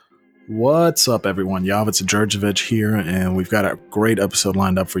What's up, everyone? Yavitz Djurdjevic here, and we've got a great episode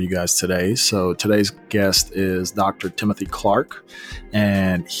lined up for you guys today. So today's guest is Dr. Timothy Clark,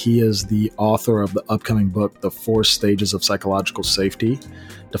 and he is the author of the upcoming book, The 4 Stages of Psychological Safety,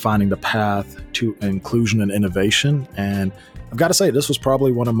 Defining the Path to Inclusion and Innovation. And I've got to say, this was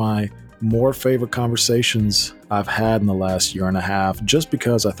probably one of my more favorite conversations I've had in the last year and a half, just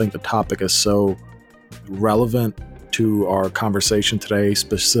because I think the topic is so relevant to our conversation today,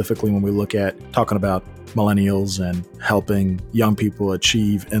 specifically when we look at talking about millennials and helping young people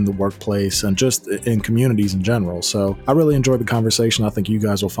achieve in the workplace and just in communities in general. So I really enjoyed the conversation. I think you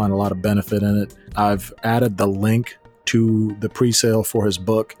guys will find a lot of benefit in it. I've added the link to the pre-sale for his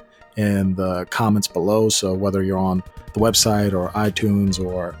book in the comments below. So whether you're on the website or iTunes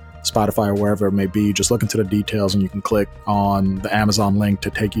or Spotify or wherever it may be, just look into the details and you can click on the Amazon link to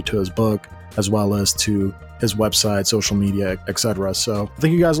take you to his book, as well as to his website, social media, etc. So I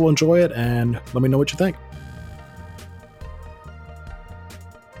think you guys will enjoy it, and let me know what you think.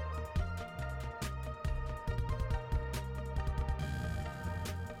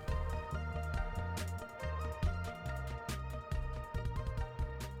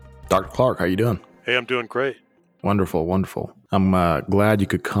 Dr. Clark, how you doing? Hey, I'm doing great. Wonderful, wonderful. I'm glad you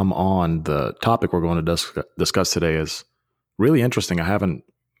could come on. The topic we're going to discuss today is really interesting. I haven't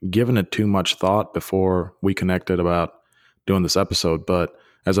given it too much thought before we connected about doing this episode, but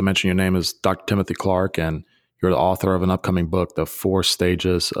as I mentioned, your name is Dr. Timothy Clark, and you're the author of an upcoming book, The 4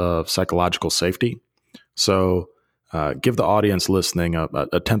 Stages of Psychological Safety. So give the audience listening a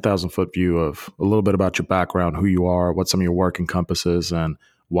 10,000-foot view of a little bit about your background, who you are, what some of your work encompasses, and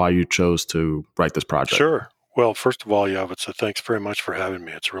why you chose to write this project. Sure. Well, first of all, Yavitz, thanks very much for having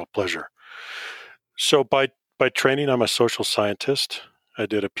me. It's a real pleasure. So by training, I'm a social scientist. I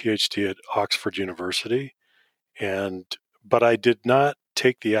did a PhD at Oxford University, but I did not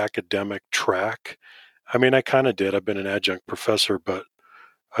take the academic track. I mean, I kind of did. I've been an adjunct professor, but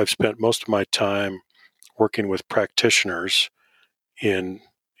I've spent most of my time working with practitioners in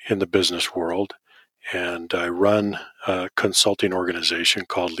the business world, and I run a consulting organization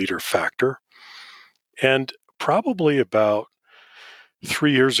called Leader Factor. And probably about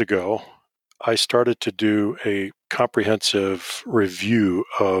 3 years ago, I started to do a comprehensive review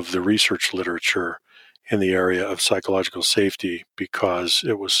of the research literature in the area of psychological safety because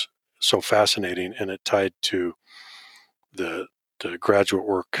it was so fascinating and it tied to the graduate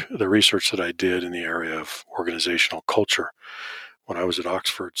work, the research that I did in the area of organizational culture when I was at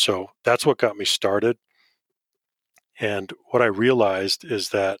Oxford. So that's what got me started. And what I realized is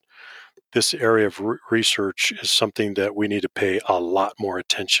that this area of research is something that we need to pay a lot more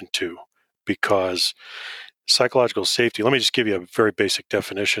attention to because psychological safety, let me just give you a very basic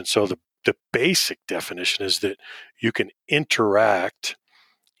definition. So the basic definition is that you can interact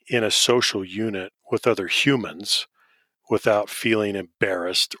in a social unit with other humans without feeling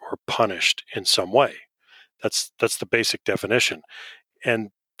embarrassed or punished in some way. That's the basic definition. And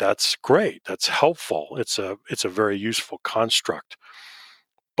that's great. That's helpful. It's a very useful construct.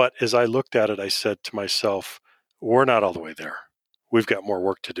 But as I looked at it, I said to myself, we're not all the way there. We've got more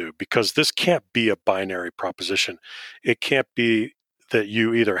work to do because this can't be a binary proposition. It can't be that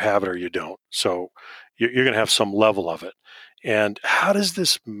you either have it or you don't. So you're going to have some level of it. And how does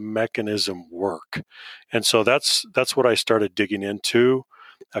this mechanism work? And so that's what I started digging into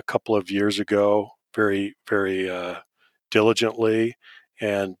a couple of years ago, very, very diligently,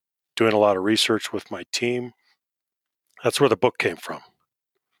 and doing a lot of research with my team. That's where the book came from.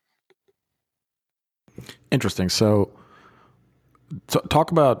 Interesting. So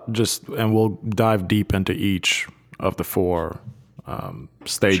talk about just, and we'll dive deep into each of the 4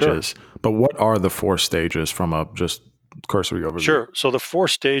 stages. Sure. But what are the 4 stages from a just cursory overview? Sure. So the 4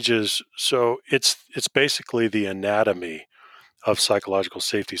 stages, so it's basically the anatomy of psychological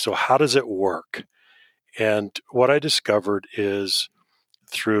safety. So how does it work? And what I discovered is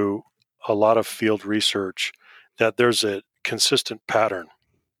through a lot of field research that there's a consistent pattern.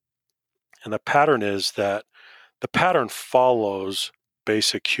 And the pattern is that the pattern follows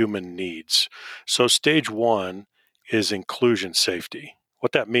basic human needs. So stage 1 is inclusion safety.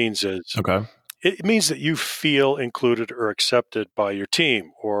 What that means is it means that you feel included or accepted by your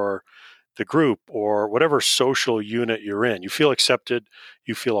team or the group or whatever social unit you're in. You feel accepted,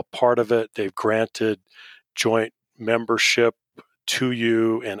 you feel a part of it. They've granted joint membership to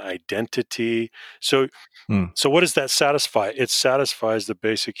you and identity. So what does that satisfy? It satisfies the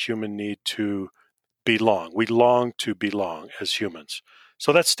basic human need to belong. We long to belong as humans.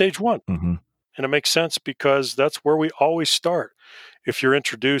 So that's stage 1. Mm-hmm. And it makes sense because that's where we always start. If you're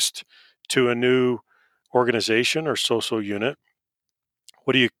introduced to a new organization or social unit,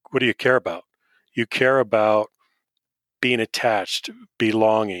 what what do you care about? You care about being attached,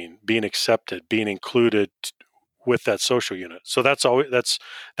 belonging, being accepted, being included with that social unit. So that's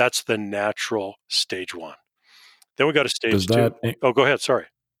the natural stage one. Then we go to Does stage two. that, Oh, go ahead. Sorry.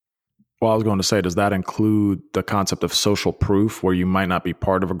 well, I was going to say, does that include the concept of social proof where you might not be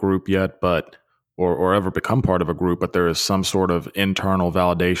part of a group yet, but or ever become part of a group, but there is some sort of internal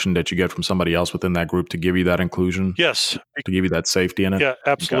validation that you get from somebody else within that group to give you that inclusion, Yes. to give you that safety in it? Yeah,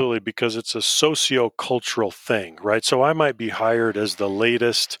 Okay. absolutely. Because it's a socio-cultural thing, right? So I might be hired as the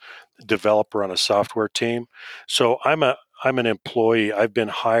latest developer on a software team. So I'm an employee. I've been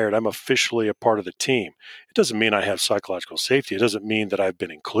hired. I'm officially a part of the team. It doesn't mean I have psychological safety. It doesn't mean that I've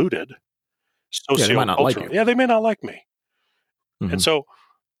been included. Yeah, they might not like Socio-cultural. you. Yeah, they may not like me. And Hmm. so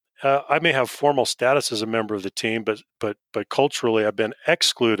I may have formal status as a member of the team, but culturally I've been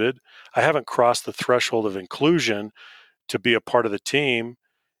excluded. I haven't crossed the threshold of inclusion to be a part of the team,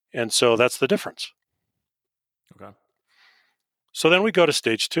 and so that's the difference. Okay. So then we go to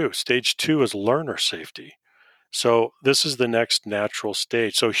stage two. Stage two is learner safety. So this is the next natural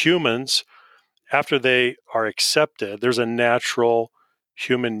stage. So humans, after they are accepted, there's a natural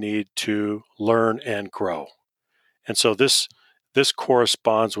human need to learn and grow. And so this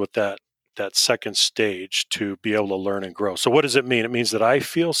corresponds with that second stage to be able to learn and grow. So what does it mean? It means that I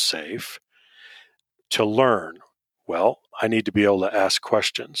feel safe to learn. Well, I need to be able to ask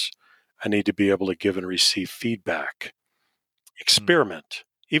questions. I need to be able to give and receive feedback, Mm. experiment,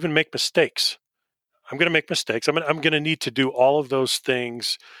 even make mistakes. I'm going to make mistakes. I'm going to need to do all of those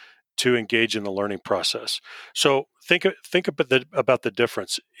things to engage in the learning process. So think about the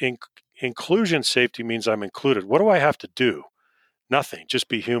difference. Inclusion safety means I'm included. What do I have to do? Nothing. Just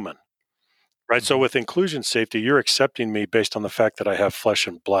be human. Right. So Mhm. with inclusion safety, you're accepting me based on the fact that I have flesh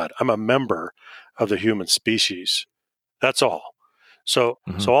and blood. I'm a member of the human species. That's all. So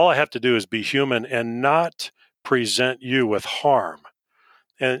Mhm. all I have to do is be human and not present you with harm.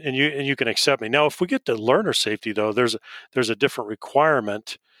 And you can accept me. Now, if we get to learner safety, though, there's a different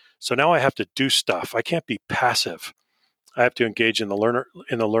requirement. So now I have to do stuff. I can't be passive. I have to engage in the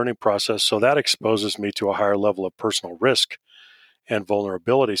learning process. So that exposes me to a higher level of personal risk and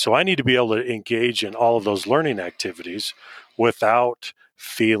vulnerability. So I need to be able to engage in all of those learning activities without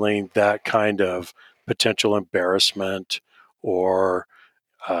feeling that kind of potential embarrassment or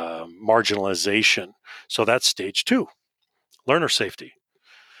marginalization. So that's stage two, learner safety.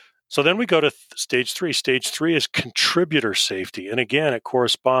 So then we go to stage three. Stage three is contributor safety. And again, it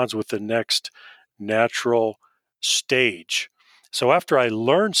corresponds with the next natural stage. So after I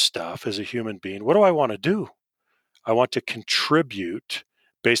learn stuff as a human being, what do I want to do? I want to contribute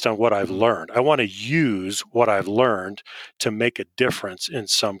based on what I've Mhm. learned. I want to use what I've learned to make a difference in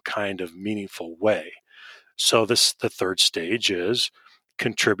some kind of meaningful way. So the third stage is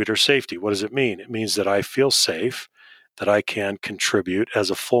contributor safety. What does it mean? It means that I feel safe, that I can contribute as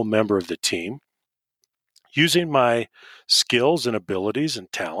a full member of the team using my skills and abilities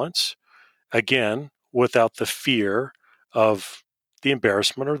and talents, again, without the fear of the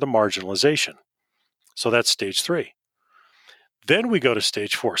embarrassment or the marginalization. So that's stage three. Then we go to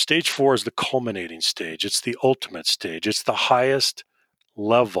stage four. Stage four is the culminating stage. It's the ultimate stage. It's the highest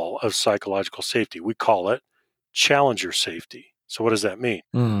level of psychological safety. We call it challenger safety. So, what does that mean?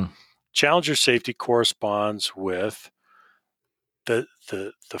 Mm. Challenger safety corresponds with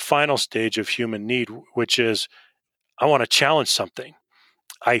the final stage of human need, which is I want to challenge something.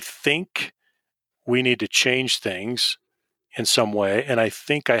 I think we need to change things in some way, and I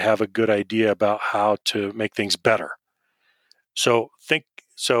think I have a good idea about how to make things better. So think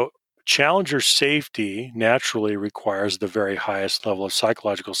so challenger safety naturally requires the very highest level of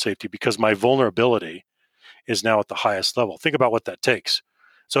psychological safety because my vulnerability is now at the highest level. Think about what that takes.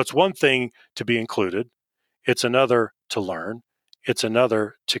 So it's one thing to be included, it's another to learn, it's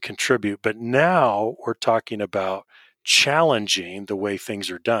another to contribute, but now we're talking about challenging the way things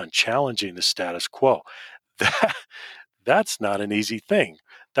are done, challenging the status quo. That, that's not an easy thing.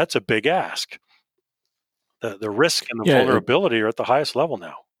 That's a big ask. The risk and the Yeah, vulnerability are at the highest level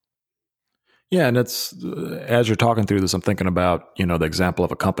now. yeah, and it's as you're talking through this, I'm thinking about the example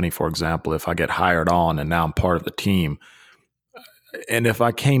of a company, for example. If I get hired on and now I'm part of the team, and if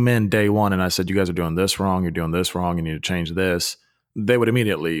I came in day one and I said, "You guys are doing this wrong, you're doing this wrong, you need to change this," they would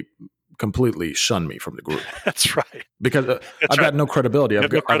immediately completely shun me from the group That's right. because That's I've right. got no credibility. You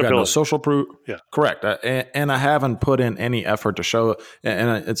have no I've got no credibility. social proof. Yeah. Correct, and I haven't put in any effort to show.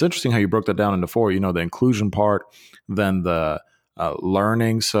 And it's interesting how you broke that down into four. The inclusion part, then the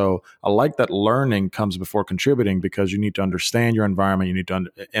learning. So I like that learning comes before contributing because you need to understand your environment. You need to,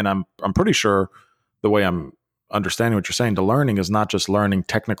 and I'm pretty sure the way I'm understanding what you're saying, the learning is not just learning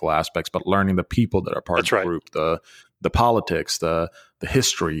technical aspects, but learning the people that are part That's of the right. group, the politics, the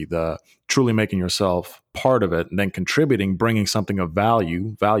history, the truly making yourself part of it, and then contributing, bringing something of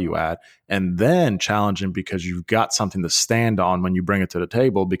value add, and then challenging because you've got something to stand on when you bring it to the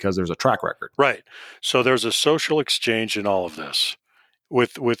table because there's a track record. Right. So there's a social exchange in all of this.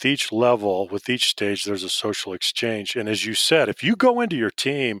 With each level, with each stage, there's a social exchange. And as you said, if you go into your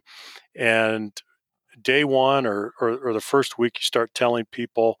team and day one or the first week you start telling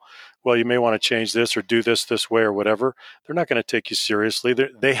people, well, you may want to change this or do this way or whatever, they're not going to take you seriously.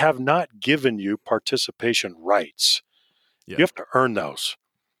 They have not given you participation rights. Yeah. You have to earn those.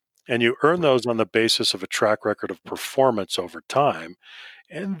 And you earn those on the basis of a track record of performance over time.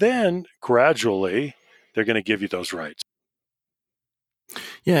 And then gradually, they're going to give you those rights.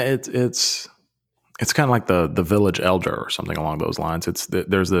 Yeah, it's kind of like the village elder or something along those lines.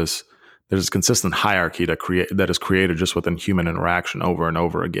 There's this consistent hierarchy that is created just within human interaction over and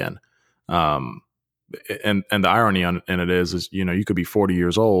over again. And the irony in it is you could be 40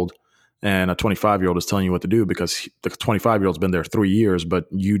 years old and a 25-year-old is telling you what to do because the 25-year-old's been there 3 years, but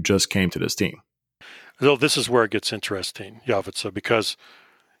you just came to this team. So this is where it gets interesting, Yavitsa, because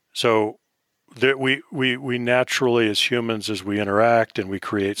we naturally, as humans, as we interact and we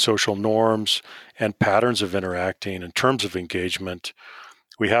create social norms and patterns of interacting in terms of engagement,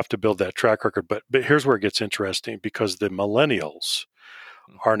 we have to build that track record. But here's where it gets interesting, because the millennials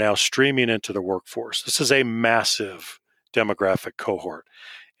are now streaming into the workforce. This is a massive demographic cohort,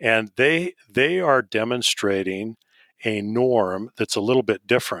 and they are demonstrating a norm that's a little bit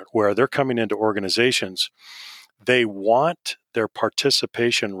different, where they're coming into organizations. They want their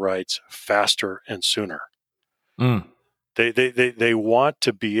participation rights faster and sooner. Mm. They want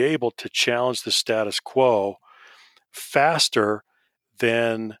to be able to challenge the status quo faster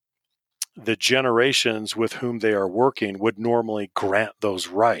than the generations with whom they are working would normally grant those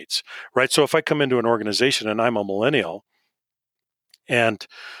rights, right? So if I come into an organization and I'm a millennial, and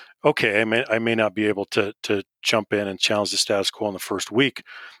okay, I may not be able to jump in and challenge the status quo in the first week,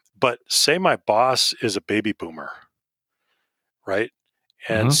 but say my boss is a baby boomer, right?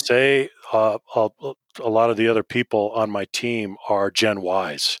 And say a lot of the other people on my team are Gen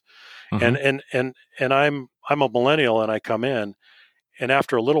Ys, and I'm a millennial, and I come in, and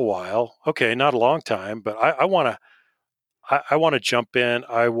after a little while, okay, not a long time, but I want to jump in.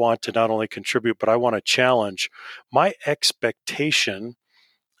 I want to not only contribute, but I want to challenge. My expectation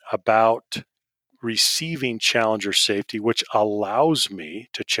about receiving challenger safety, which allows me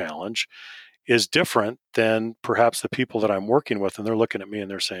to challenge, is different than perhaps the people that I'm working with, and they're looking at me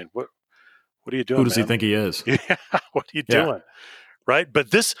and they're saying, "What are you doing, Who does man? he think he is? Yeah, what are you doing?" Right? But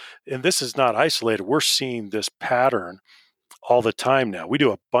this is not isolated. We're seeing this pattern all the time now. We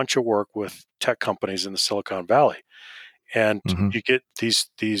do a bunch of work with tech companies in the Silicon Valley, and you get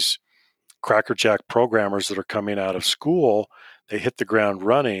these crackerjack programmers that are coming out of school. They hit the ground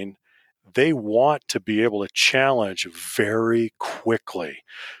running. They want to be able to challenge very quickly.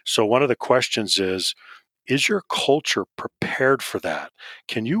 So one of the questions is your culture prepared for that?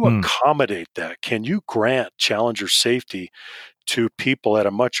 Can you accommodate that? Can you grant challenger safety to people at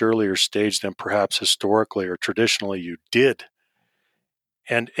a much earlier stage than perhaps historically or traditionally you did?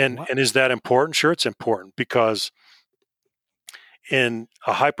 And is that important? Sure, it's important, because in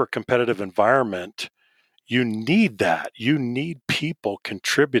a hyper competitive environment, you need that. You need people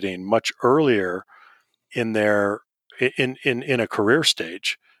contributing much earlier in their in a career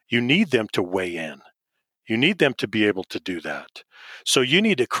stage. You need them to weigh in. You need them to be able to do that. So you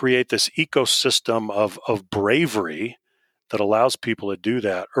need to create this ecosystem of bravery that allows people to do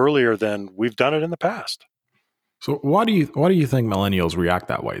that earlier than we've done it in the past. So why do you think millennials react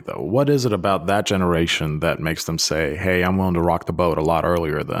that way, though? What is it about that generation that makes them say, "Hey, I'm willing to rock the boat" a lot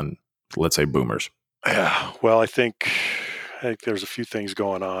earlier than, let's say, boomers? Yeah, well, I think there's a few things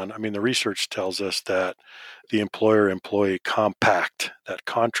going on. I mean, the research tells us that the employer-employee compact, that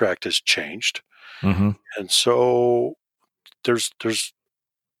contract, has changed, and so there's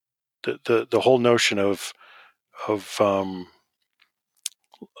the whole notion of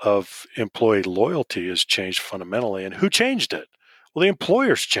employee loyalty has changed fundamentally. And who changed it? Well, the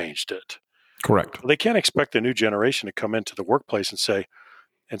employers changed it. Correct. Well, they can't expect the new generation to come into the workplace and say,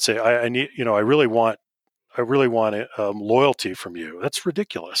 I need, I really want loyalty from you. That's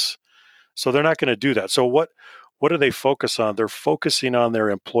ridiculous. So they're not going to do that. So what do they focus on? They're focusing on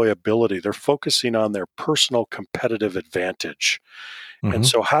their employability. They're focusing on their personal competitive advantage. And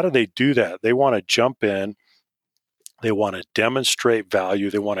so how do they do that? They want to jump in. They want to demonstrate value.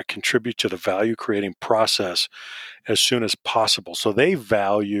 They want to contribute to the value creating process as soon as possible. So they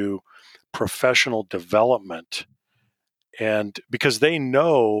value professional development, and because they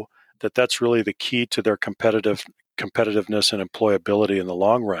know that that's really the key to their competitiveness and employability in the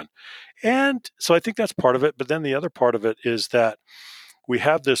long run. And so I think that's part of it. But then the other part of it is that we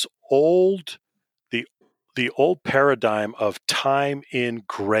have this the old paradigm of time in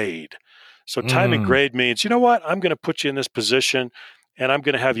grade. So time in grade means, you know what, I'm going to put you in this position and I'm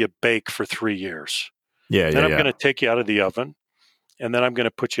going to have you bake for 3 years. Yeah, Then yeah, I'm yeah. going to take you out of the oven, and then I'm going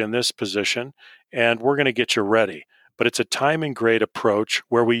to put you in this position, and we're going to get you ready. But it's a time and grade approach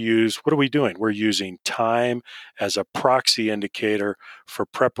where we use, what are we doing? We're using time as a proxy indicator for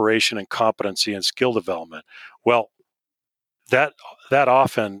preparation and competency and skill development. Well, that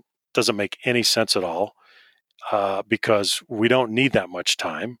often doesn't make any sense at all, because we don't need that much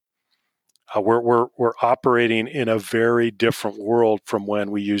time. We're operating in a very different world from when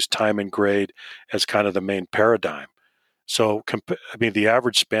we use time and grade as kind of the main paradigm. So, the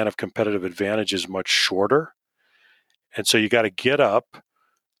average span of competitive advantage is much shorter. And so you got to get up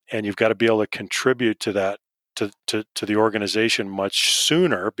and you've got to be able to contribute to that, to the organization much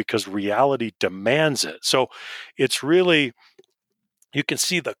sooner, because reality demands it. So it's really, you can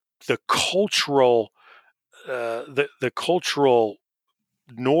see the cultural, the cultural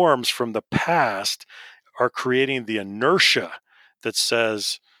norms from the past are creating the inertia that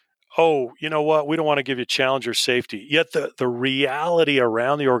says, oh, you know what, we don't want to give you challenge or safety. Yet the reality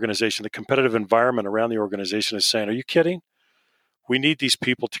around the organization, the competitive environment around the organization is saying, are you kidding? We need these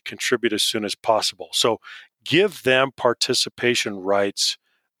people to contribute as soon as possible. So give them participation rights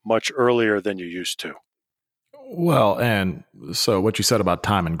much earlier than you used to. Well, and so what you said about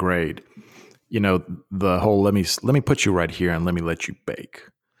time and grade, the whole let me put you right here and let me let you bake.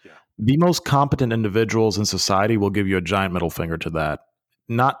 Yeah. The most competent individuals in society will give you a giant middle finger to that.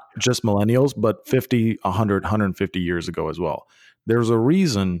 Not just millennials, but 50, 100, 150 years ago as well. There's a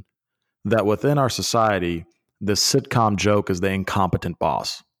reason that within our society, the sitcom joke is the incompetent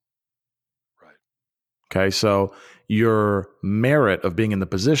boss. Right. Okay, so your merit of being in the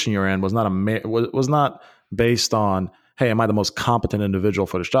position you're in was not based on, hey, am I the most competent individual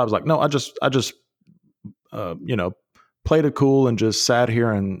for this job? It's like, no, I just played it cool and just sat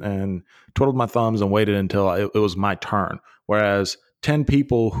here and twiddled my thumbs and waited until it was my turn. Whereas 10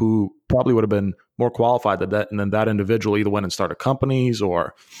 people who probably would have been more qualified than that individual either went and started companies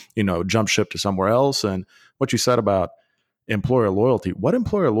or, jump ship to somewhere else. And what you said about employer loyalty, what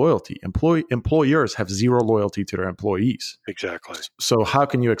employer loyalty? Employers have zero loyalty to their employees. Exactly. So how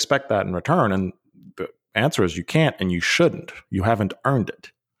can you expect that in return? And the answer is you can't and you shouldn't. You haven't earned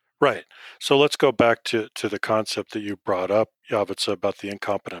it. Right. So let's go back to the concept that you brought up, Yavitsa, about the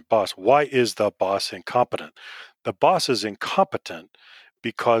incompetent boss. Why is the boss incompetent? The boss is incompetent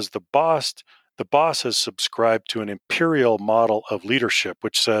because the boss has subscribed to an imperial model of leadership,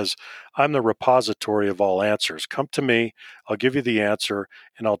 which says, I'm the repository of all answers. Come to me, I'll give you the answer,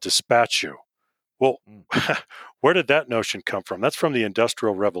 and I'll dispatch you. Well, where did that notion come from? That's from the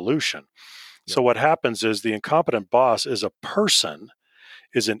Industrial Revolution. Yep. So what happens is the incompetent boss is a person,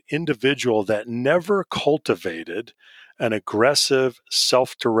 is an individual that never cultivated an aggressive,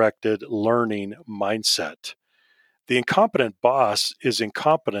 self-directed learning mindset. The incompetent boss is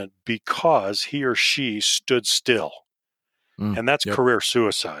incompetent because he or she stood still. And that's career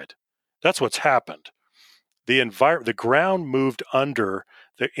suicide. That's what's happened. The ground moved under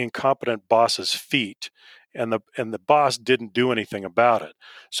the incompetent boss's feet, and the boss didn't do anything about it.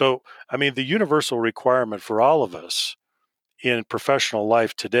 So, the universal requirement for all of us in professional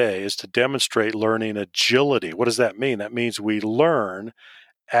life today is to demonstrate learning agility. What does that mean? That means we learn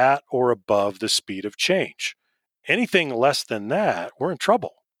at or above the speed of change. Anything less than that, we're in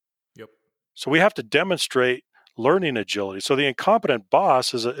trouble. Yep. So we have to demonstrate learning agility. So the incompetent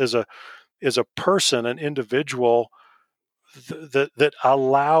boss is a person, an individual that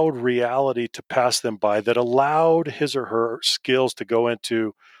allowed reality to pass them by, that allowed his or her skills to go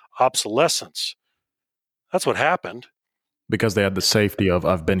into obsolescence. That's what happened. Because they had the safety of,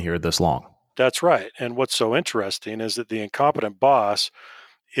 I've been here this long. That's right. And what's so interesting is that the incompetent boss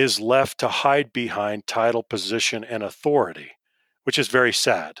is left to hide behind title, position, and authority, which is very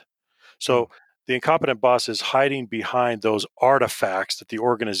sad. So the incompetent boss is hiding behind those artifacts that the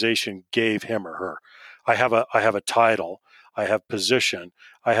organization gave him or her. I have a title, I have position,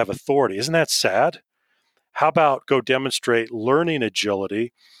 I have authority. Isn't that sad? How about go demonstrate learning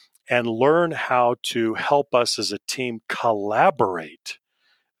agility and learn how to help us as a team collaborate?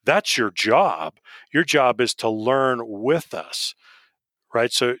 That's your job. Your job is to learn with us,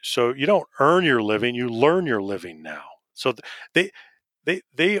 right? So you don't earn your living, you learn your living now. So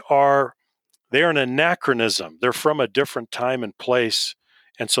they are an anachronism. They're from a different time and place,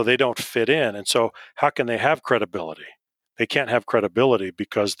 And so they don't fit in. And so how can they have credibility? They can't have credibility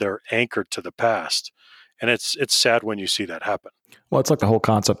because they're anchored to the past. And it's sad when you see that happen. Well, it's like the whole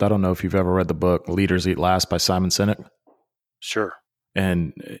concept. I don't know if you've ever read the book Leaders Eat Last by Simon Sinek. Sure.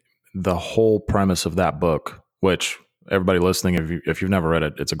 And the whole premise of that book, which everybody listening, if you've never read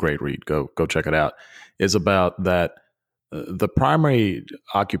it, it's a great read. Go check it out. Is about that the primary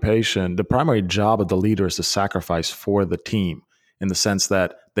occupation, the primary job of the leader is to sacrifice for the team, in the sense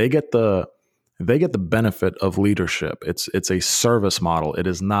that they get the benefit of leadership. It's a service model. It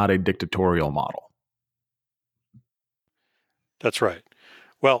is not a dictatorial model. That's right.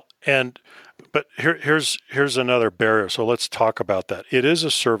 Well, but here's another barrier. So let's talk about that. It is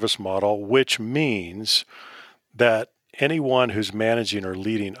a service model, which means that anyone who's managing or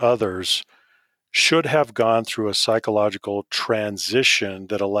leading others should have gone through a psychological transition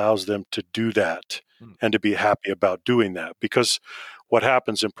that allows them to do that and to be happy about doing that. Because what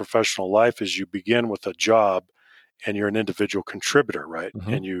happens in professional life is you begin with a job and you're an individual contributor, right?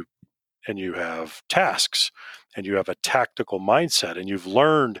 Mm-hmm. And you have tasks and you have a tactical mindset and you've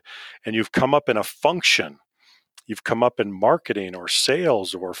learned and you've come up in a function. You've come up in marketing or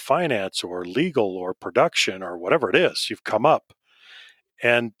sales or finance or legal or production or whatever it is. You've come up.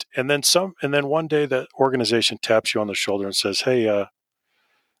 And then one day the organization taps you on the shoulder and says, "Hey,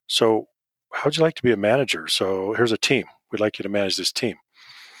 so how'd you like to be a manager? So here's a team. We'd like you to manage this team."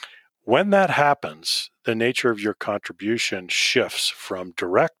 When that happens, the nature of your contribution shifts from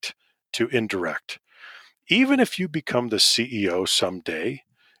direct to indirect. Even if you become the CEO someday,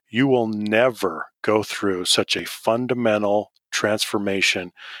 you will never go through such a fundamental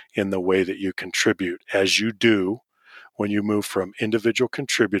transformation in the way that you contribute as you do when you move from individual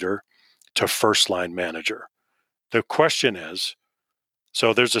contributor to first line manager. The question is,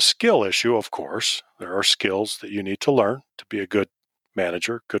 so there's a skill issue, of course. There are skills that you need to learn to be a good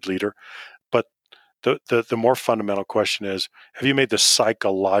manager, good leader. But the more fundamental question is, have you made the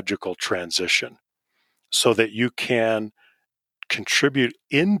psychological transition so that you can contribute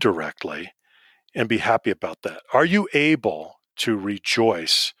indirectly and be happy about that? Are you able to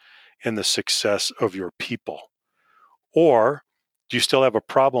rejoice in the success of your people? Or do you still have a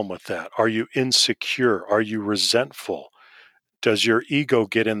problem with that? Are you insecure? Are you resentful? Does your ego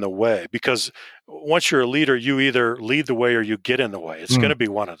get in the way? Because once you're a leader, you either lead the way or you get in the way. It's going to be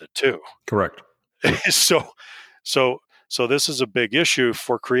one of the two. Correct. So this is a big issue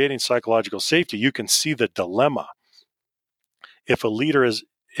for creating psychological safety. You can see the dilemma. If a leader is,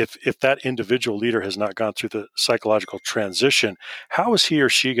 if that individual leader has not gone through the psychological transition, how is he or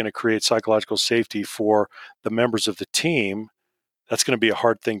she going to create psychological safety for the members of the team? That's going to be a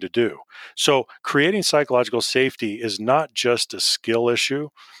hard thing to do. So creating psychological safety is not just a skill issue,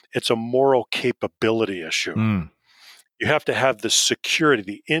 it's a moral capability issue. You have to have the security,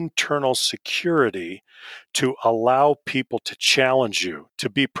 the internal security to allow people to challenge you, to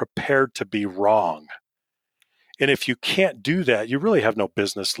be prepared to be wrong. And if you can't do that, you really have no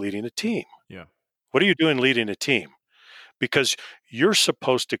business leading a team. Yeah. What are you doing leading a team? Because you're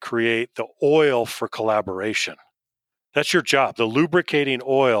supposed to create the oil for collaboration. That's your job. The lubricating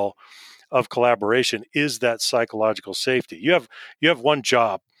oil of collaboration is that psychological safety. You have one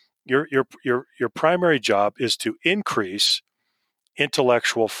job. Your primary job is to increase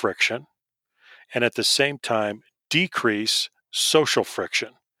intellectual friction and at the same time decrease social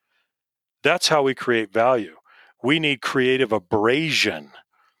friction. That's how we create value. We need creative abrasion.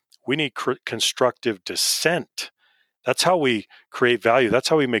 We need constructive dissent. That's how we create value. That's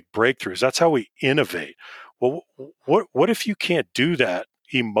how we make breakthroughs. That's how we innovate. Well, what if you can't do that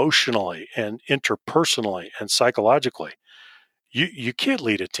emotionally and interpersonally and psychologically? You can't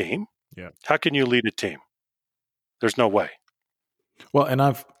lead a team. Yeah. How can you lead a team? There's no way. Well, and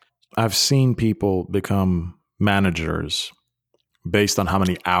I've seen people become managers based on how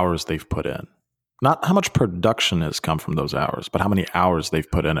many hours they've put in. Not how much production has come from those hours, but how many hours they've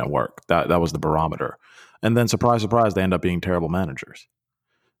put in at work. That was the barometer. And then surprise, surprise, they end up being terrible managers.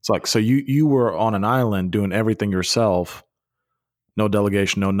 It's like, so you were on an island doing everything yourself, no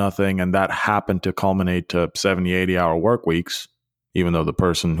delegation, no nothing, and that happened to culminate to 70, 80-hour work weeks, even though the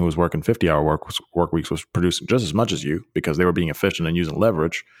person who was working 50-hour work weeks was producing just as much as you because they were being efficient and using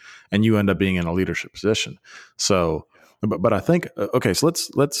leverage, and you end up being in a leadership position. So, but I think, okay, so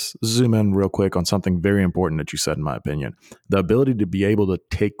let's zoom in real quick on something very important that you said, in my opinion. The ability to be able to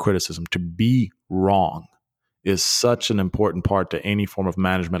take criticism, to be wrong, is such an important part to any form of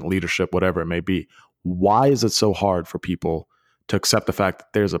management, leadership, whatever it may be. Why is it so hard for people to accept the fact that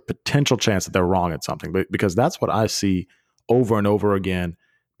there's a potential chance that they're wrong at something? Because that's what I see over and over again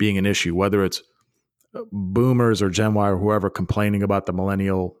being an issue, whether it's boomers or Gen Y or whoever complaining about the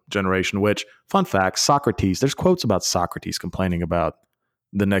millennial generation, which, fun fact, Socrates, there's quotes about Socrates complaining about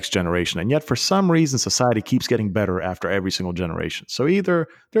the next generation. And yet, for some reason, society keeps getting better after every single generation. So either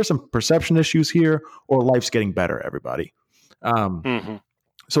there's some perception issues here or life's getting better, everybody. Mm-hmm.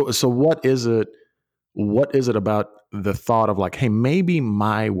 So what is it? What is it about the thought of like, hey, maybe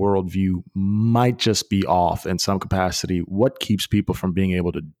my worldview might just be off in some capacity? What keeps people from being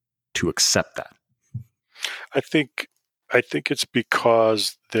able to accept that? I think it's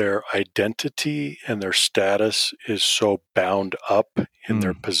because their identity and their status is so bound up in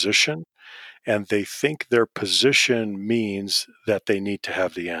their position, and they think their position means that they need to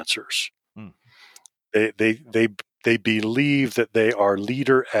have the answers. Mm. They believe that they are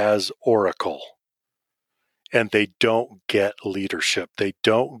leader as oracle, and they don't get leadership. They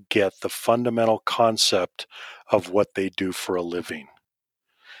don't get the fundamental concept of what they do for a living.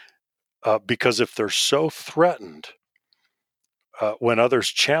 Because if they're so threatened when others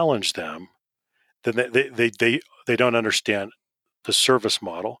challenge them, then they don't understand the service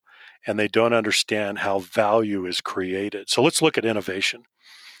model, and they don't understand how value is created. So let's look at innovation.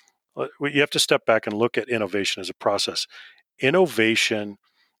 You have to step back and look at innovation as a process. Innovation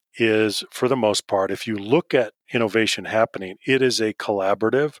is, for the most part, if you look at innovation happening, it is a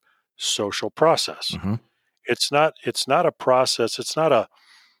collaborative social process. Mm-hmm. It's not a process. It's not a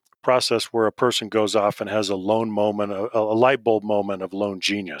process where a person goes off and has a lone moment, a light bulb moment of lone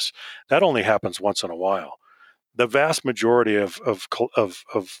genius. That only happens once in a while. The vast majority of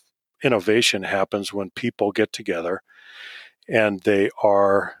innovation happens when people get together and they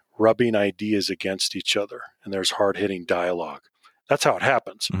are rubbing ideas against each other, and there's hard-hitting dialogue. That's how it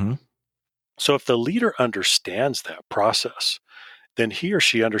happens. Mm-hmm. So if the leader understands that process, then he or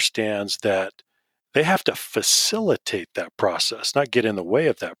she understands that they have to facilitate that process, not get in the way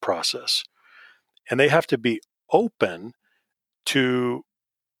of that process. And they have to be open to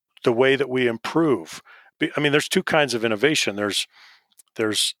the way that we improve. I mean, there's two kinds of innovation. There's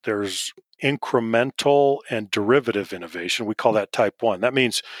incremental and derivative innovation. We call that type 1. That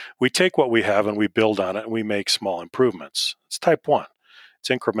means we take what we have and we build on it and we make small improvements. It's type 1. It's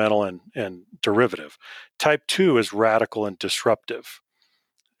incremental and derivative. Type 2 is radical and disruptive.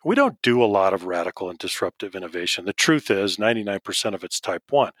 We don't do a lot of radical and disruptive innovation. The truth is 99% of it's type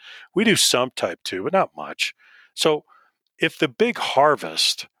 1. We do some type 2, but not much. So if the big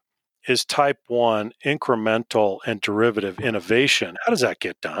harvest is type 1 incremental and derivative innovation, how does that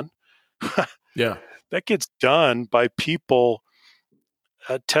get done? Yeah. That gets done by people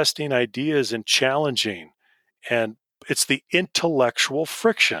testing ideas and challenging. And it's the intellectual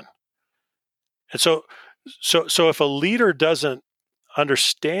friction. And so if a leader doesn't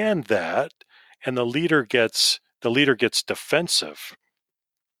understand that, and the leader gets defensive,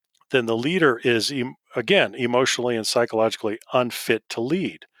 then the leader is again emotionally and psychologically unfit to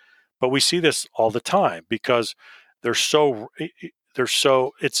lead. But we see this all the time because it's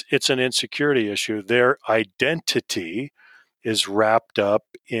an insecurity issue. Their identity is wrapped up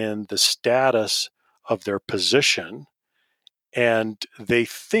in the status of their position, and they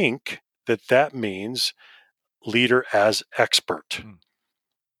think that means leader as expert.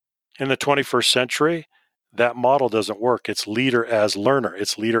 In the 21st century, that model doesn't work. It's leader as learner.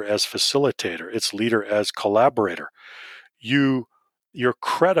 It's leader as facilitator. It's leader as collaborator. Your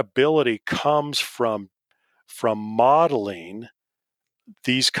credibility comes from modeling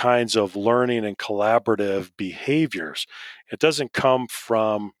these kinds of learning and collaborative behaviors. It doesn't come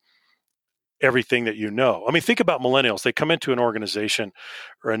from everything that you know. I mean, think about millennials. They come into an organization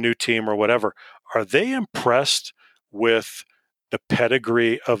or a new team or whatever. Are they impressed with the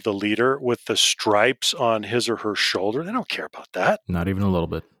pedigree of the leader, with the stripes on his or her shoulder? They don't care about that. Not even a little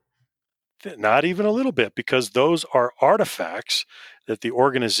bit. Not even a little bit, because those are artifacts that the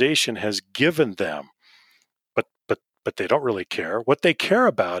organization has given them. But they don't really care. What they care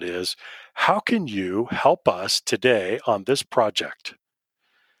about is, how can you help us today on this project?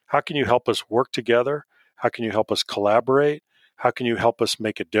 How can you help us work together? How can you help us collaborate? How can you help us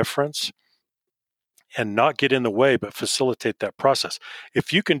make a difference? And not get in the way, but facilitate that process.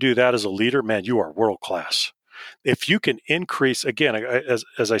 If you can do that as a leader, man, you are world class. If you can increase, again,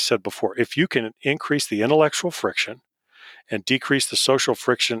 as I said before, if you can increase the intellectual friction and decrease the social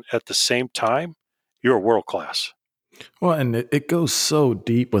friction at the same time, you're world class. Well, and it goes so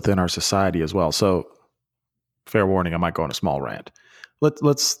deep within our society as well. So, fair warning, I might go on a small rant.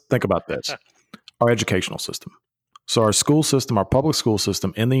 Let's think about this. Our educational system. So our school system, our public school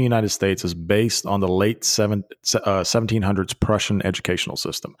system in the United States is based on the late 1700s Prussian educational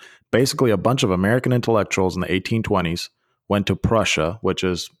system. Basically, a bunch of American intellectuals in the 1820s went to Prussia, which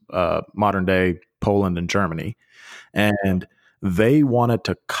is modern day Poland and Germany. And they wanted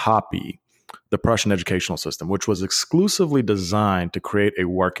to copy the Prussian educational system, which was exclusively designed to create a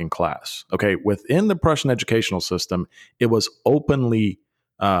working class. Okay, within the Prussian educational system, it was openly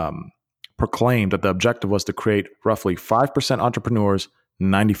proclaimed that the objective was to create roughly 5% entrepreneurs,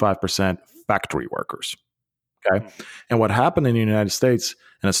 95% factory workers. Okay, and what happened in the United States,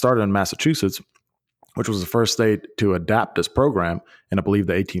 and it started in Massachusetts, which was the first state to adapt this program in, I believe,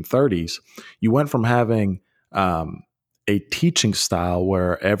 the 1830s, you went from having a teaching style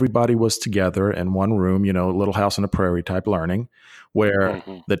where everybody was together in one room, Little House on the Prairie type learning, where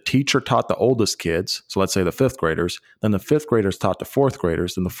the teacher taught the oldest kids, so let's say the fifth graders, then the fifth graders taught the fourth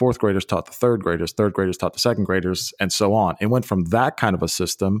graders, then the fourth graders taught the third graders taught the second graders, and so on. It went from that kind of a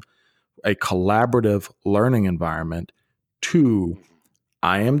system, a collaborative learning environment, to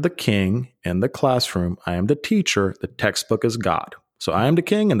I am the king in the classroom. I am the teacher. The textbook is God. So I am the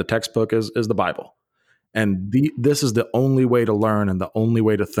king and the textbook is the Bible. And this is the only way to learn and the only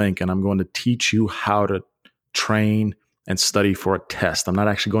way to think. And I'm going to teach you how to train and study for a test. I'm not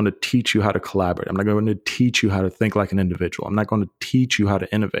actually going to teach you how to collaborate. I'm not going to teach you how to think like an individual. I'm not going to teach you how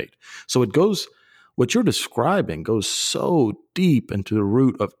to innovate. So what you're describing goes so deep into the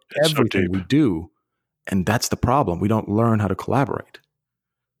root of everything we do. And that's the problem. We don't learn how to collaborate.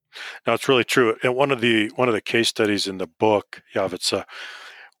 No, it's really true. And one of the case studies in the book, Yavitsa,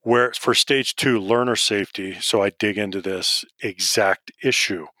 where for stage 2 learner safety, so I dig into this exact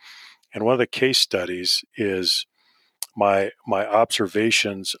issue. And one of the case studies is my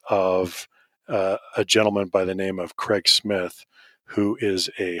observations of a gentleman by the name of Craig Smith, who is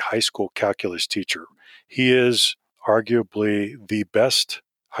a high school calculus teacher. He is arguably the best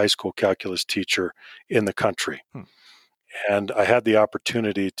high school calculus teacher in the country. And I had the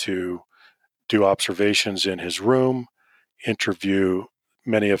opportunity to do observations in his room, interview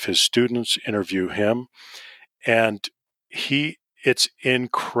many of his students, interview him. And it's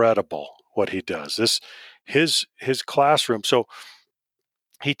incredible what he does. His classroom. So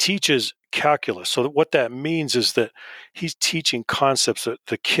he teaches calculus. So what that means is that he's teaching concepts that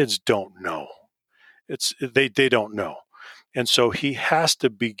the kids don't know. They don't know. And so he has to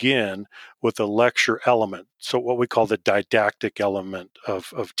begin with a lecture element. So what we call the didactic element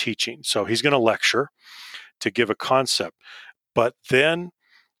of teaching. So he's going to lecture to give a concept. But then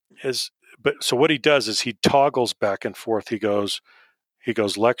so what he does is he toggles back and forth. He goes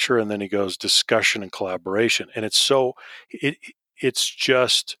lecture, and then he goes discussion and collaboration. And it's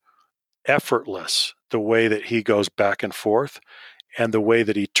just effortless the way that he goes back and forth and the way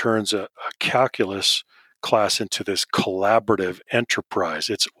that he turns a calculus class into this collaborative enterprise.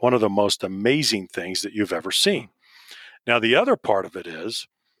 It's one of the most amazing things that you've ever seen. Now, the other part of it is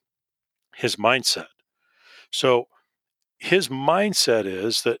his mindset. So his mindset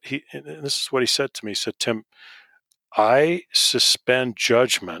is that and this is what he said to me. He said, Tim, I suspend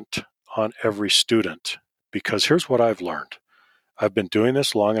judgment on every student because here's what I've learned. I've been doing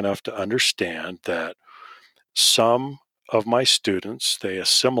this long enough to understand that some of my students, they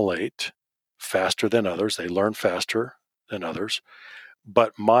assimilate faster than others. They learn faster than others.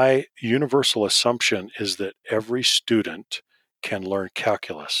 But my universal assumption is that every student can learn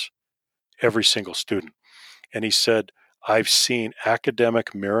calculus, every single student. And he said, I've seen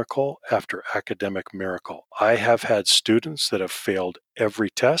academic miracle after academic miracle. I have had students that have failed every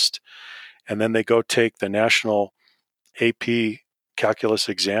test, and then they go take the national AP calculus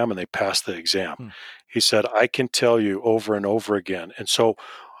exam and they pass the exam. He said, I can tell you over and over again. And so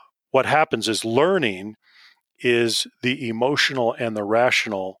what happens is learning is the emotional and the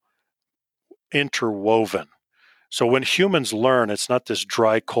rational interwoven. So when humans learn, it's not this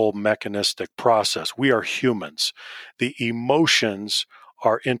dry, cold, mechanistic process. We are humans. The emotions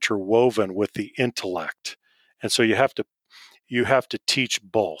are interwoven with the intellect. And so you have to teach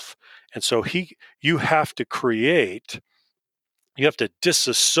both. And so you have to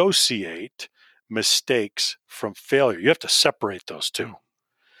disassociate mistakes from failure. You have to separate those two.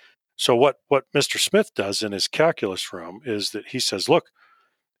 So what Mr. Smith does in his calculus room is that he says, look,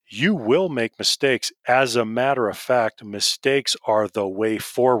 you will make mistakes. As a matter of fact, mistakes are the way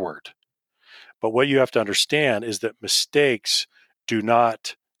forward. But what you have to understand is that mistakes do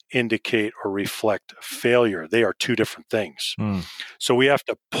not indicate or reflect failure. They are two different things. So we have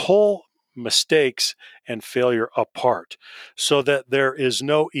to pull mistakes and failure apart so that there is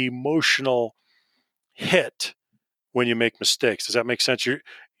no emotional hit when you make mistakes. Does that make sense?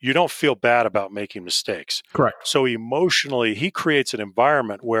 You don't feel bad about making mistakes. Correct. So emotionally, he creates an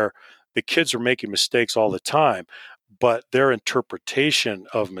environment where the kids are making mistakes all the time, but their interpretation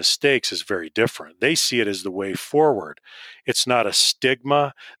of mistakes is very different. They see it as the way forward. It's not a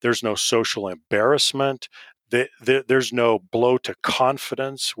stigma. There's no social embarrassment. There's no blow to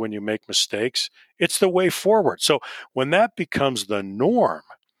confidence when you make mistakes. It's the way forward. So when that becomes the norm,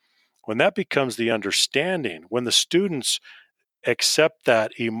 when that becomes the understanding, when the students accept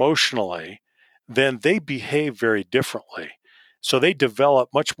that emotionally, then they behave very differently. So they develop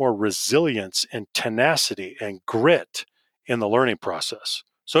much more resilience and tenacity and grit in the learning process.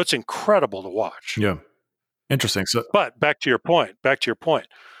 So it's incredible to watch. Yeah. Interesting. So, But back to your point,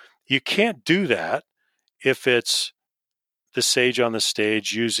 you can't do that if it's the sage on the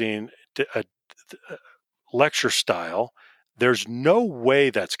stage using a lecture style. There's no way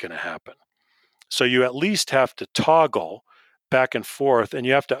that's going to happen. So you at least have to toggle back and forth, and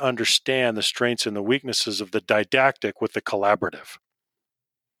you have to understand the strengths and the weaknesses of the didactic with the collaborative.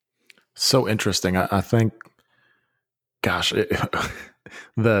 so interesting. I think, gosh,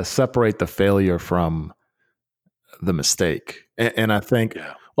 the separate the failure from the mistake. And I think,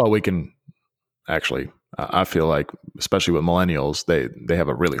 Yeah. well, we can actually, I feel like, especially with millennials, they have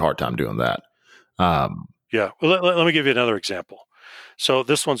a really hard time doing that. Yeah. Well, let me give you another example. So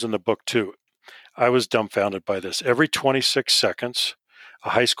this one's in the book too. I was dumbfounded by this. Every 26 seconds,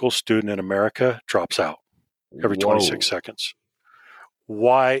 a high school student in America drops out. Every 26 seconds.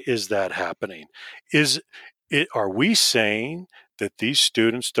 Why is that happening? Are we saying that these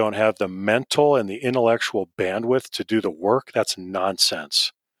students don't have the mental and the intellectual bandwidth to do the work? That's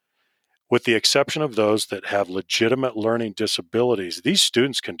nonsense. With the exception of those that have legitimate learning disabilities, these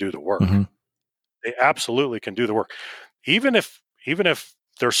students can do the work. Mm-hmm. They absolutely can do the work. Even if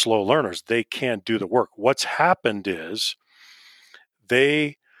they're slow learners, they can do the work. What's happened is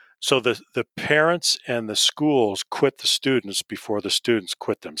the parents and the schools quit the students before the students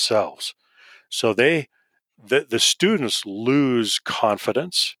quit themselves. So the students lose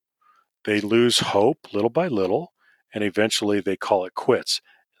confidence, they lose hope little by little, and eventually they call it quits.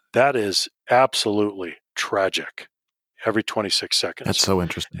 That is absolutely tragic every 26 seconds. That's so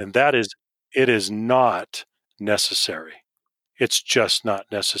interesting. And it is not necessary. It's just not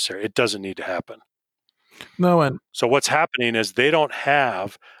necessary. It doesn't need to happen. No, and so what's happening is they don't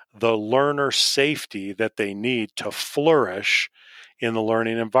have the learner safety that they need to flourish in the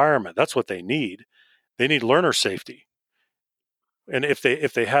learning environment. That's what they need. They need learner safety. And if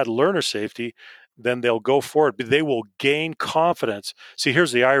they had learner safety, then they'll go forward. But they will gain confidence. See,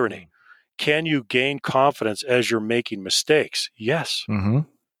 here's the irony. Can you gain confidence as you're making mistakes? Yes,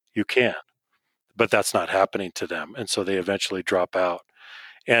 you can. But that's not happening to them. And so they eventually drop out.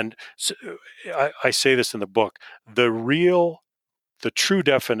 And so, I say this in the book, the true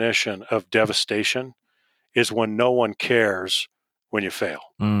definition of devastation is when no one cares when you fail.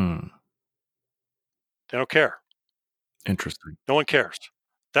 They don't care. Interesting. No one cares.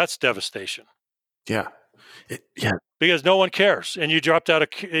 That's devastation. Yeah. Yeah. Because no one cares, and you dropped out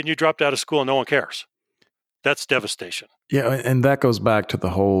of school, and no one cares. That's devastation. Yeah, and that goes back to the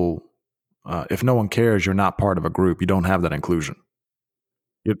whole: if no one cares, you're not part of a group. You don't have that inclusion.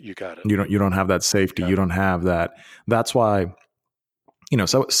 You got it. You don't have that safety. You don't have that. That's why,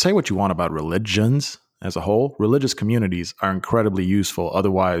 so say what you want about religions as a whole. Religious communities are incredibly useful.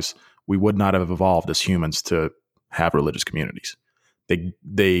 Otherwise, we would not have evolved as humans to have religious communities. They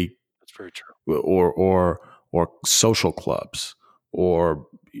That's very true. Or social clubs or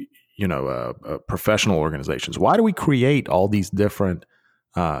professional organizations. Why do we create all these different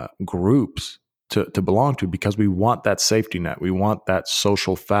groups to belong to? Because we want that safety net. We want that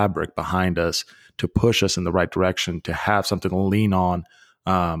social fabric behind us to push us in the right direction, to have something to lean on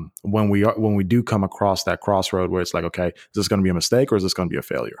when we do come across that crossroad where it's like, okay, is this going to be a mistake or is this going to be a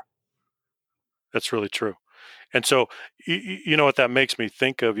failure? That's really true. And so, you know what that makes me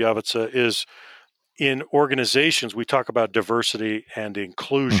think of, Yavitsa, is in organizations, we talk about diversity and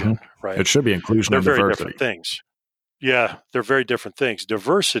inclusion, right? It should be inclusion and diversity. They're very diversity. different things. Yeah, they're very different things.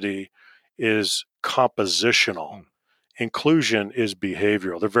 Diversity is compositional. Inclusion is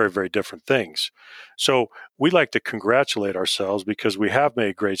behavioral. They're very, very different things. So we like to congratulate ourselves because we have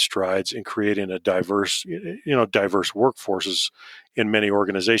made great strides in creating a diverse workforces in many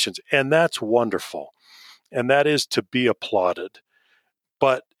organizations. And that's wonderful. And that is to be applauded.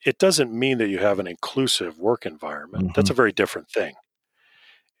 But it doesn't mean that you have an inclusive work environment. That's a very different thing.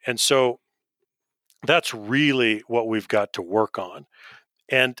 And so that's really what we've got to work on.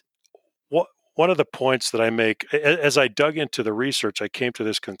 And one of the points that I make, as I dug into the research, I came to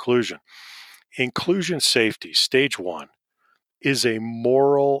this conclusion. Inclusion safety, stage 1, is a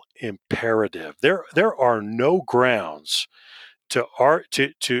moral imperative. There are no grounds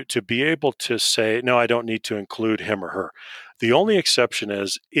to be able to say, no, I don't need to include him or her. The only exception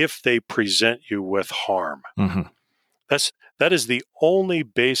is if they present you with harm. Mm-hmm. That is the only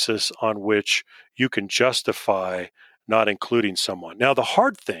basis on which you can justify not including someone. Now,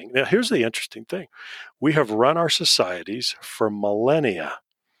 here's the interesting thing. We have run our societies for millennia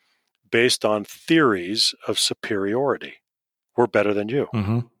based on theories of superiority. We're better than you.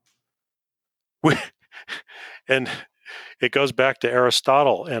 Mm-hmm. And it goes back to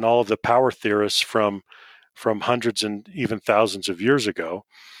Aristotle and all of the power theorists from hundreds and even thousands of years ago,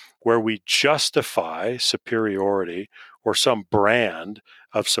 where we justify superiority or some brand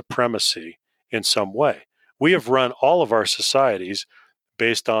of supremacy in some way. We have run all of our societies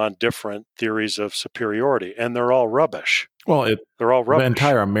based on different theories of superiority, and they're all rubbish. Well, they're all rubbish. The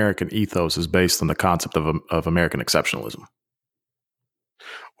entire American ethos is based on the concept of American exceptionalism.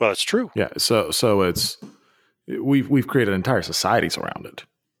 Well, it's true. Yeah. So it's we've created entire societies around it.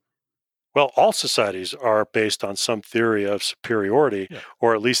 Well, all societies are based on some theory of superiority,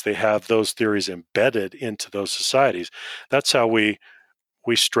 or at least they have those theories embedded into those societies. That's how we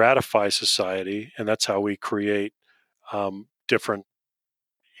stratify society, and that's how we create different,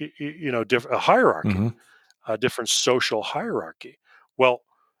 a hierarchy, Mm-hmm. a different social hierarchy. Well,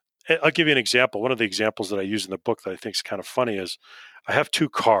 I'll give you an example. One of the examples that I use in the book that I think is kind of funny is I have two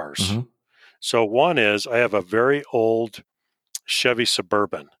cars. Mm-hmm. So one is I have a very old Chevy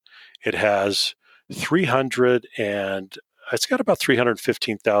Suburban. It has it's got about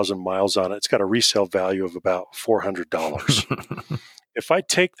 315,000 miles on it. It's got a resale value of about $400. If I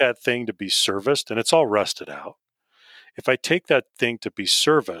take that thing to be serviced, and it's all rusted out, if I take that thing to be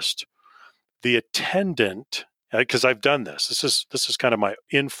serviced, the attendant, because I've done this is kind of my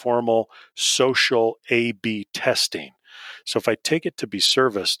informal social A/B testing. So if I take it to be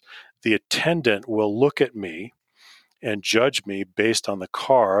serviced, the attendant will look at me and judge me based on the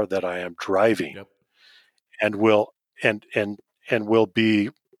car that I am driving, and will be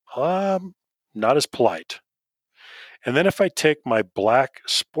not as polite. And then if I take my black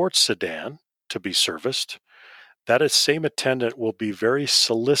sports sedan to be serviced, that same attendant will be very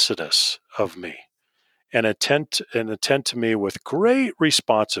solicitous of me and attend to me with great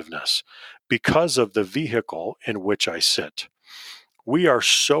responsiveness because of the vehicle in which I sit. We are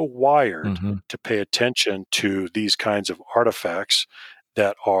so wired to pay attention to these kinds of artifacts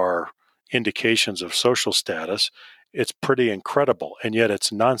that are indications of social status. It's pretty incredible, and yet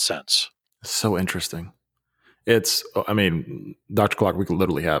it's nonsense. So interesting. Dr. Clark, we could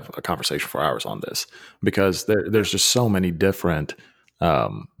literally have a conversation for hours on this because there's just so many different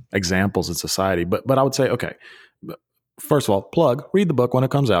examples in society. But I would say, okay, first of all, read the book when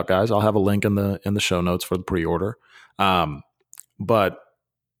it comes out, guys. I'll have a link in the show notes for the pre-order. But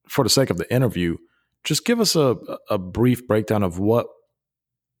for the sake of the interview, just give us a brief breakdown of what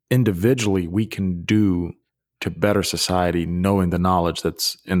individually we can do to better society, knowing the knowledge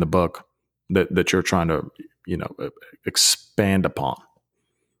that's in the book that you're trying to, expand upon.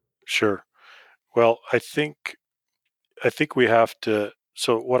 Sure. Well, I think we have to.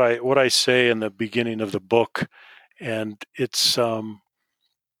 So what I say in the beginning of the book, and it's kind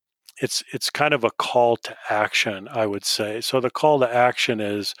of a call to action, I would say. So the call to action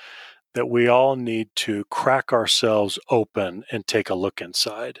is that we all need to crack ourselves open and take a look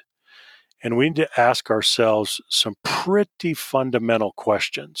inside. And we need to ask ourselves some pretty fundamental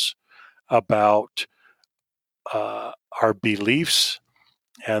questions about our beliefs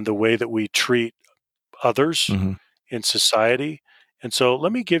and the way that we treat others in society. And so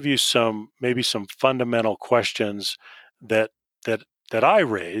let me give you maybe some fundamental questions that I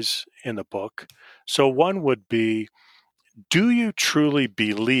raise in the book. So one would be, do you truly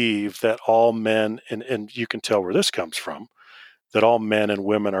believe that all men, and you can tell where this comes from, that all men and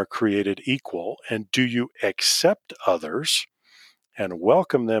women are created equal? And do you accept others and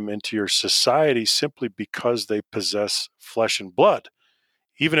welcome them into your society simply because they possess flesh and blood,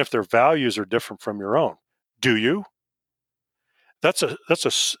 even if their values are different from your own? Do you? That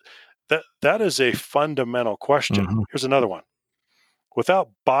is a fundamental question. Here's another one. Without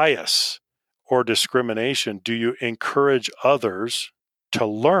bias or discrimination, do you encourage others to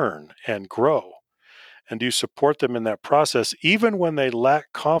learn and grow? And do you support them in that process, even when they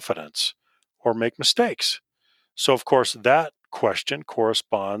lack confidence or make mistakes? So, of course, that question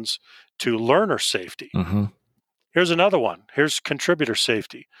corresponds to learner safety. Here's another one. Here's contributor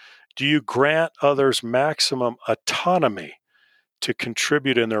safety. Do you grant others maximum autonomy to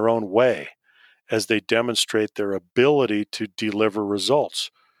contribute in their own way as they demonstrate their ability to deliver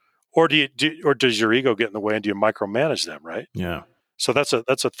results? Or does your ego get in the way and do you micromanage them, right? Yeah. So that's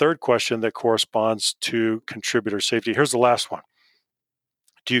a third question that corresponds to contributor safety. Here's the last one.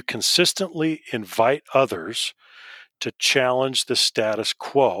 Do you consistently invite others to challenge the status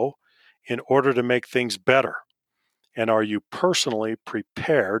quo in order to make things better? And are you personally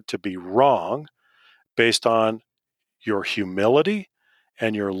prepared to be wrong based on your humility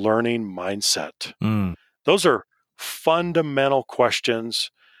and your learning mindset? Mm, Those are fundamental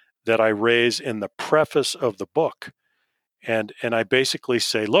questions that I raise in the preface of the book. And I basically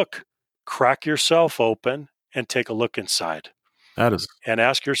say, look, crack yourself open and take a look inside that is and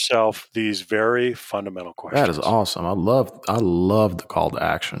ask yourself these very fundamental that is questions. awesome. I love the call to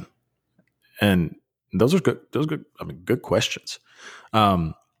action, and those are good. Those are good. I mean, good questions.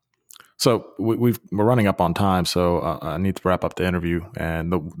 Um, so we're running up on time, so I need to wrap up the interview.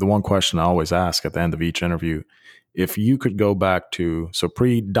 And the one question I always ask at the end of each interview, if you could go back to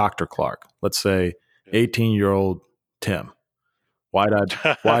pre Dr. Clark, let's say 18-year-old Tim,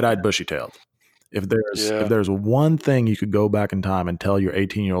 wide-eyed, bushy-tailed. If Yeah. there's one thing you could go back in time and tell your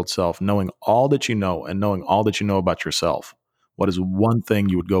 18-year-old self, knowing all that you know and knowing all that you know about yourself, what is one thing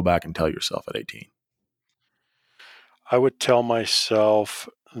you would go back and tell yourself at 18? I would tell myself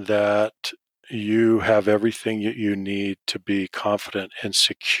that you have everything that you need to be confident and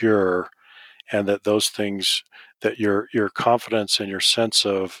secure, and that those things, that your confidence and your sense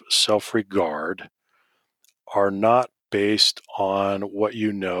of self-regard are not based on what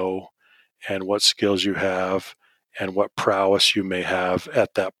you know and what skills you have and what prowess you may have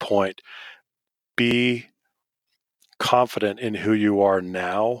at that point. Be confident in who you are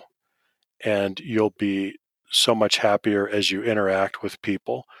now, and you'll be so much happier as you interact with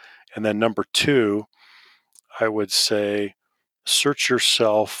people. And then, number two, I would say search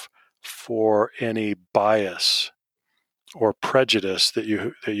yourself for any bias or prejudice that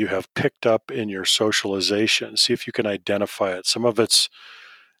you have picked up in your socialization. See if you can identify it. Some of it's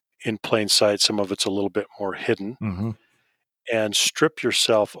in plain sight, some of it's a little bit more hidden, Mm-hmm. and strip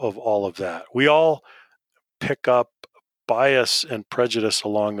yourself of all of that. We all pick up bias and prejudice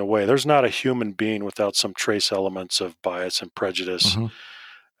along the way. There's not a human being without some trace elements of bias and prejudice Mm-hmm.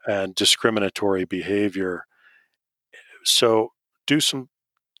 and discriminatory behavior. So do some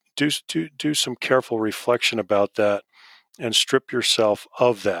do some careful reflection about that and strip yourself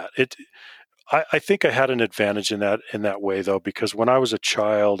of that. I think I had an advantage in that way though, because when I was a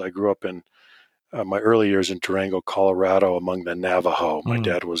child, I grew up in my early years in Durango, Colorado, among the Navajo. My Mm.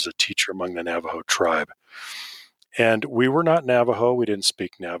 dad was a teacher among the Navajo tribe. And we were not Navajo. We didn't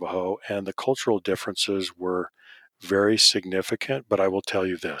speak Navajo. And the cultural differences were very significant. But I will tell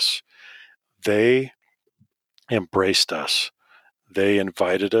you this, they embraced us, they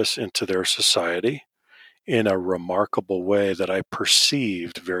invited us into their society in a remarkable way that I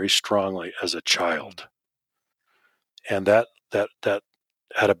perceived very strongly as a child. And that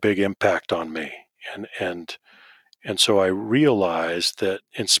had a big impact on me. And so I realized that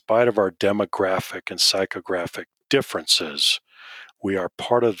in spite of our demographic and psychographic differences, we are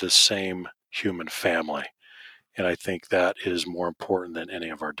part of the same human family. And I think that is more important than any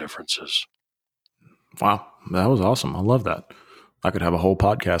of our differences. Wow, that was awesome. I love that. I could have a whole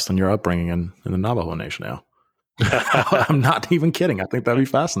podcast on your upbringing in the Navajo Nation now. I'm not even kidding. I think that'd be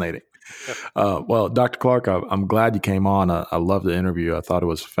fascinating. Well, Dr. Clark, I'm glad you came on. I love the interview. I thought it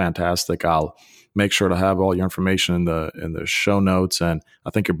was fantastic. I'll make sure to have all your information in the show notes, and I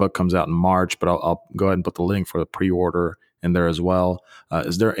think your book comes out in March. But I'll go ahead and put the link for the pre-order in there as well.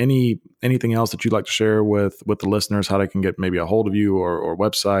 Is there anything else that you'd like to share with the listeners? How they can get maybe a hold of you, or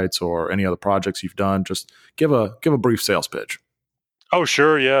websites, or any other projects you've done? Just give a brief sales pitch. Oh,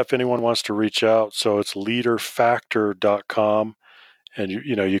 sure. Yeah. If anyone wants to reach out, so it's leaderfactor.com. And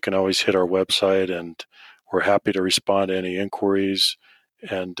you can always hit our website, and we're happy to respond to any inquiries.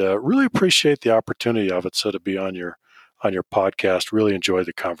 And really appreciate the opportunity of it. So to be on your podcast, really enjoy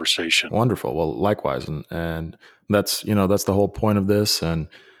the conversation. Wonderful. Well, likewise, and that's the whole point of this, and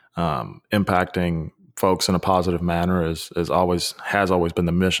impacting folks in a positive manner has always been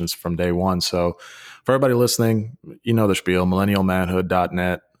the missions from day one. So for everybody listening, the spiel: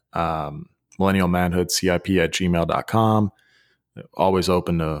 millennialmanhood.net, millennialmanhoodcip@gmail.com. Always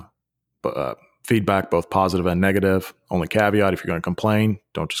open to feedback, both positive and negative. Only caveat: if you're going to complain,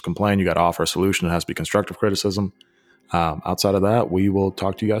 don't just complain. You got to offer a solution. It has to be constructive criticism. Outside of that, we will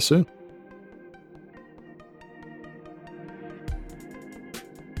talk to you guys soon.